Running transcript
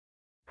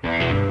Saw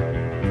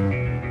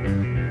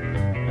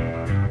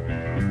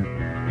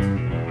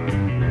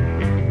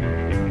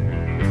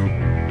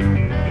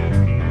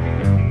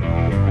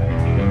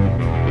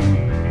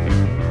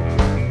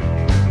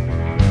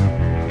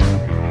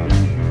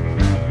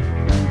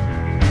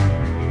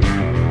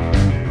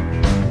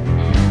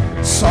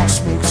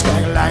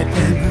smokestack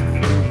lightning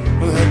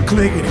with a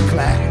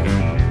clickety-clack.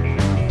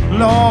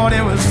 Lord,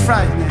 it was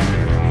frightening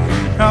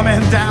coming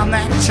down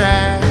that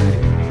track.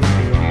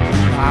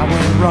 I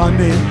went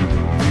running,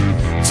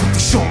 took the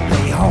short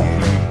way home.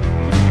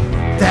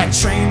 That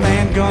train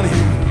man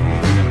gunning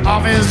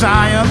off his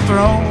iron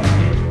throne.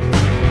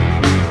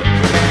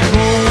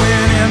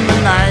 Going in the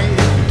night,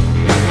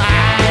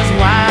 eyes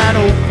wide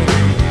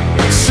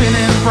open, sin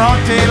in broad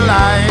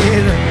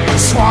daylight.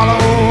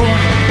 Swallow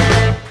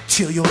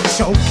till you're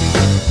choking.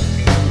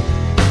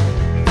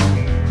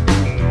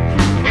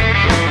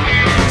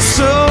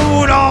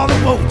 Sowed all the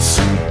oats,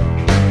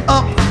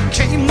 up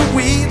came the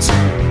weeds.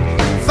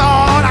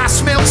 Thought I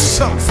smelled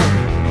sulfur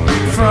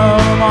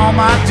from all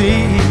my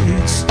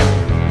deeds.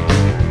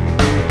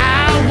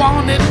 I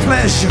wanted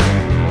pleasure,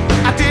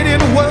 I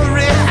didn't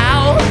worry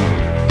how.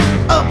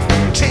 Up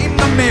came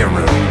the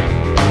mirror,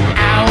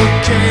 out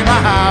came a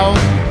howl.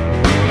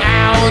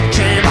 Out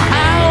came a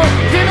howl.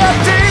 In a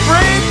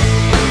daybreak,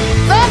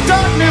 the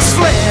darkness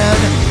fled.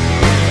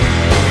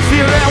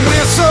 Feel that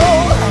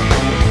whistle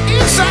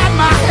inside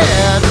my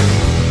head.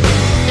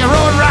 It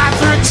rode right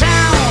through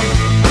town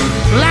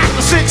like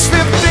the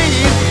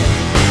 615,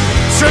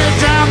 straight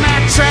down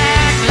that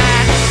track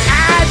like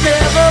I'd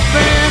never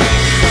been.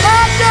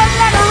 Oh, just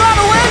like a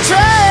runaway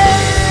train,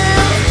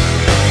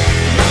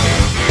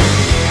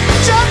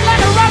 just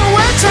like a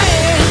runaway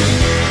train.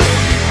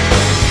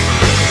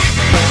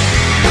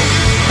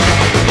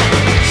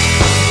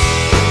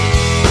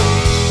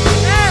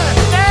 Yeah,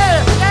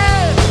 yeah,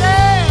 yeah.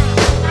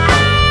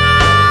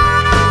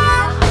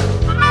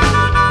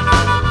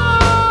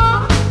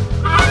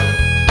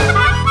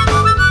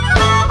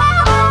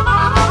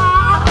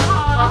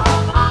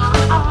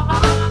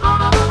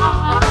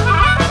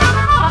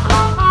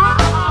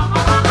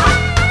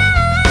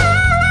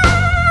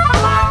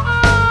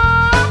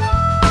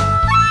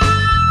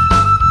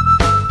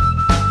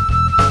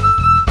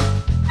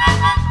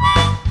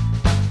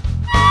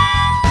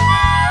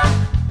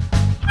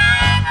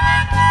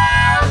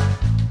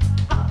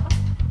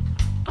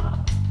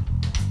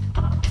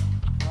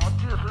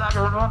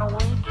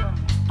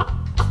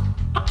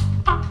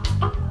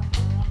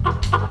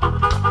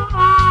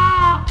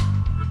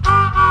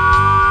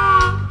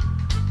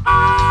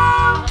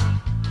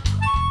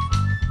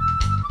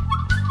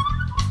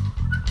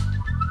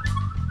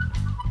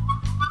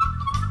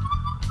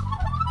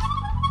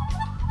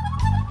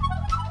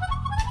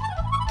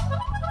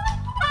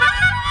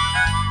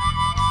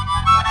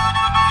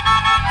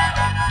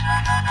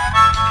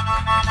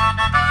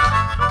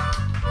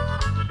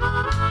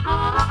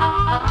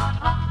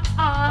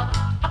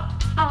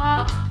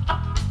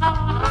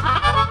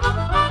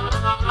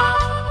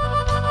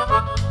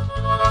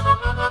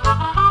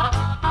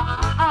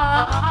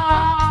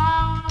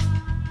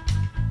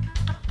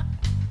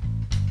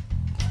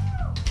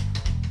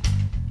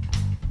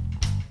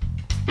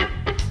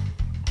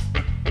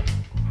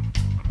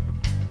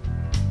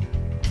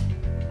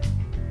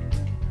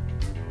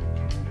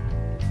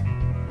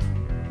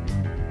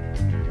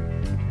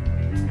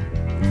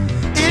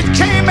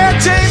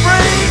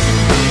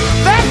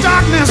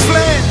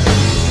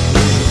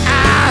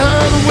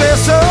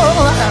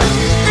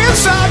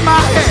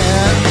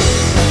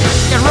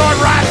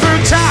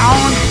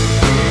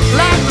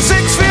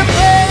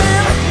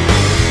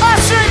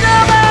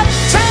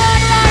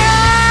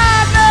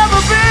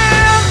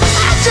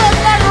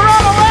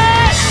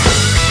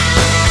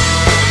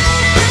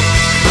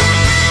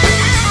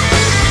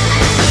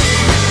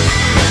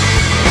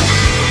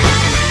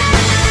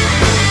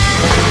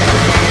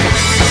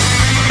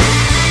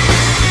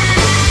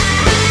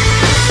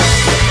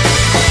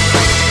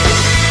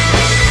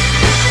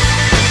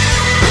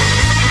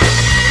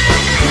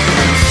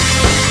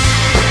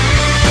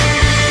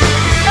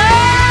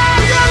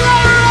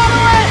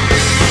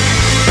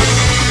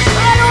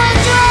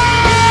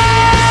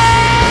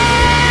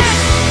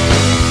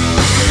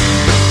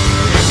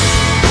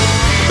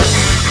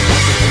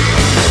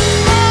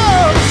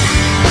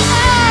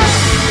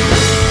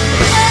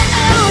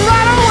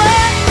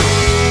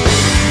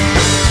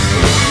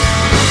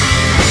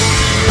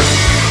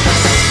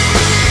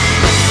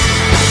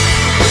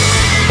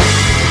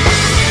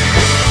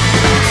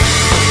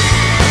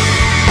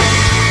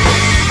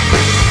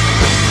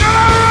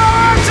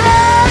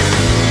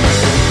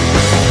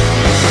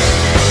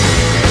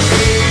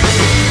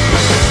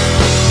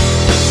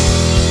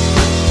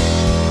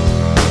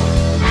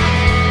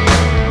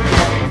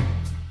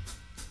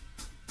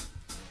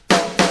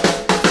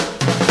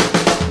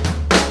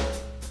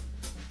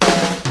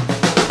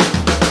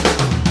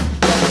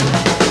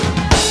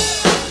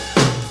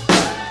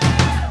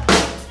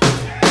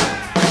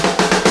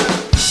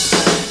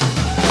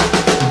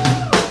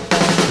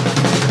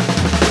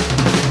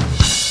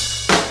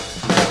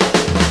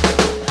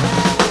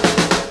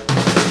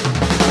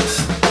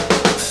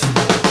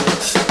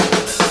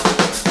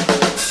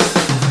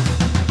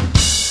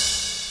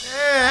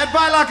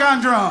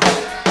 time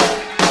drum.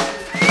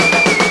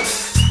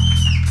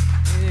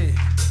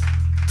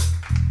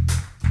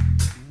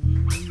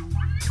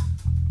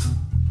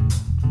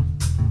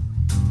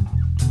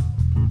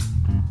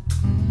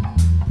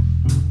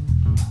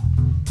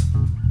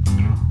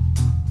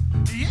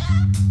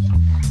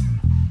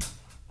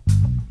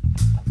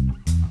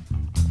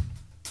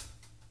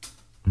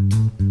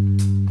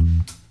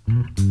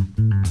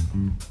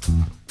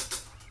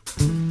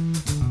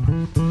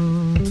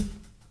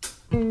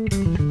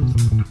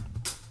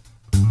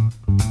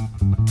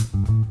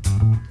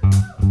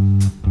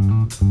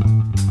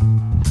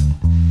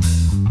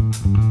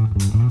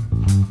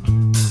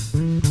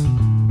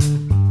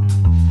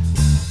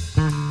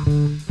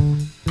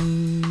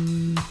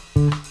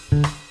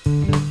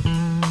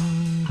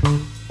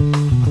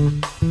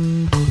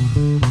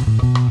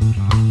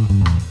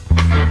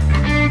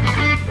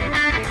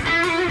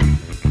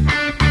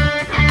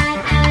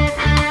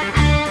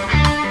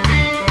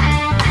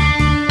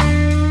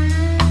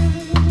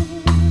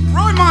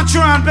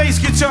 On bass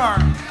guitar.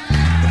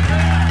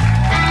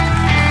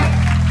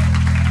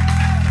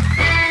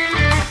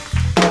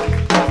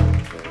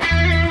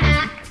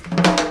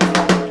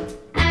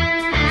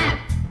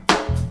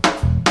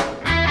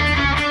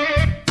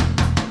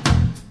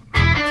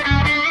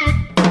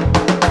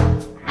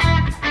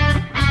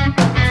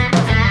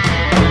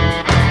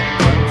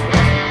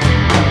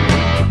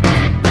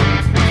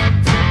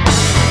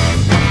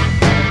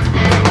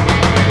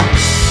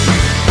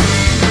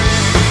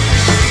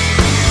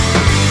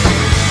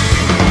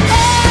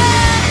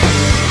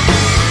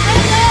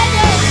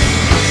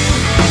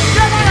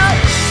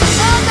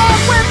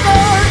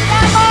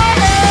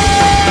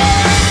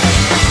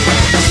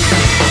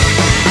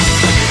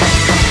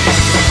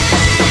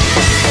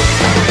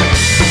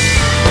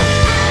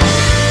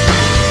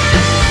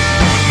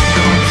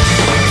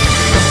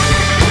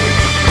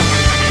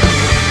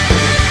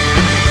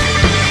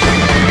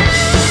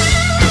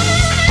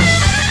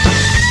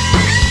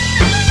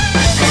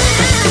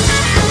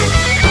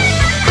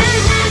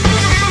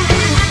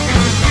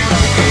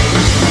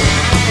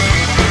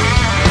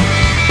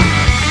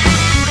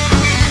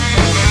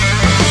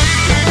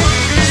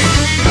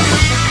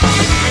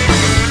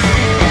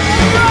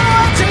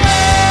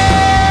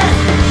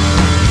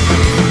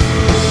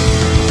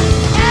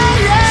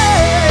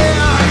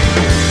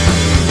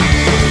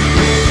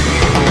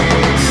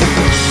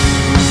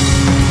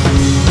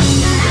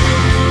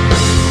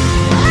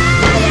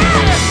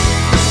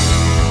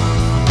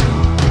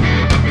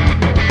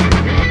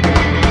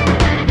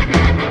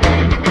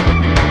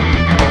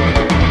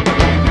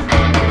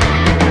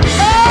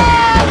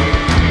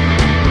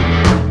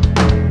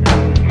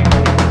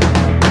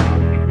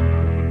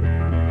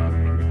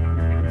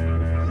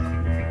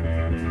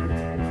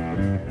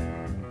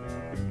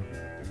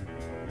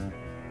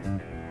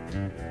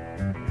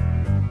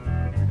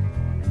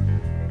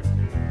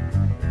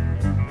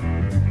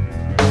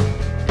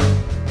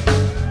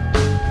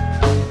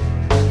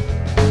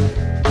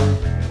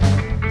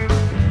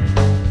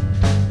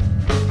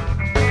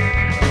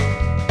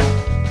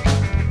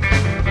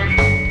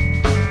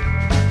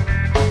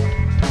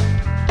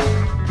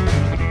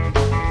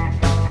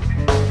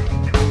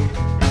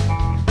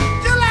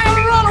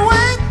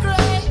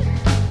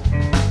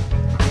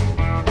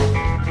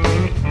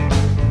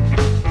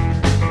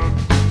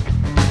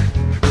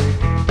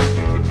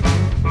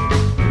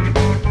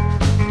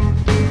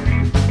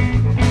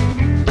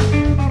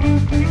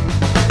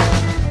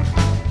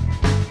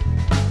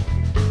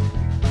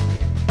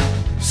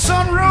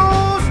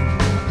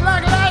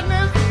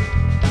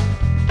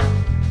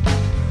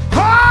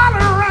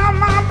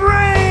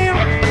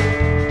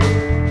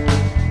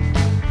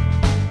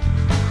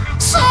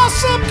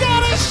 Some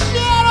kind of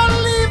shit.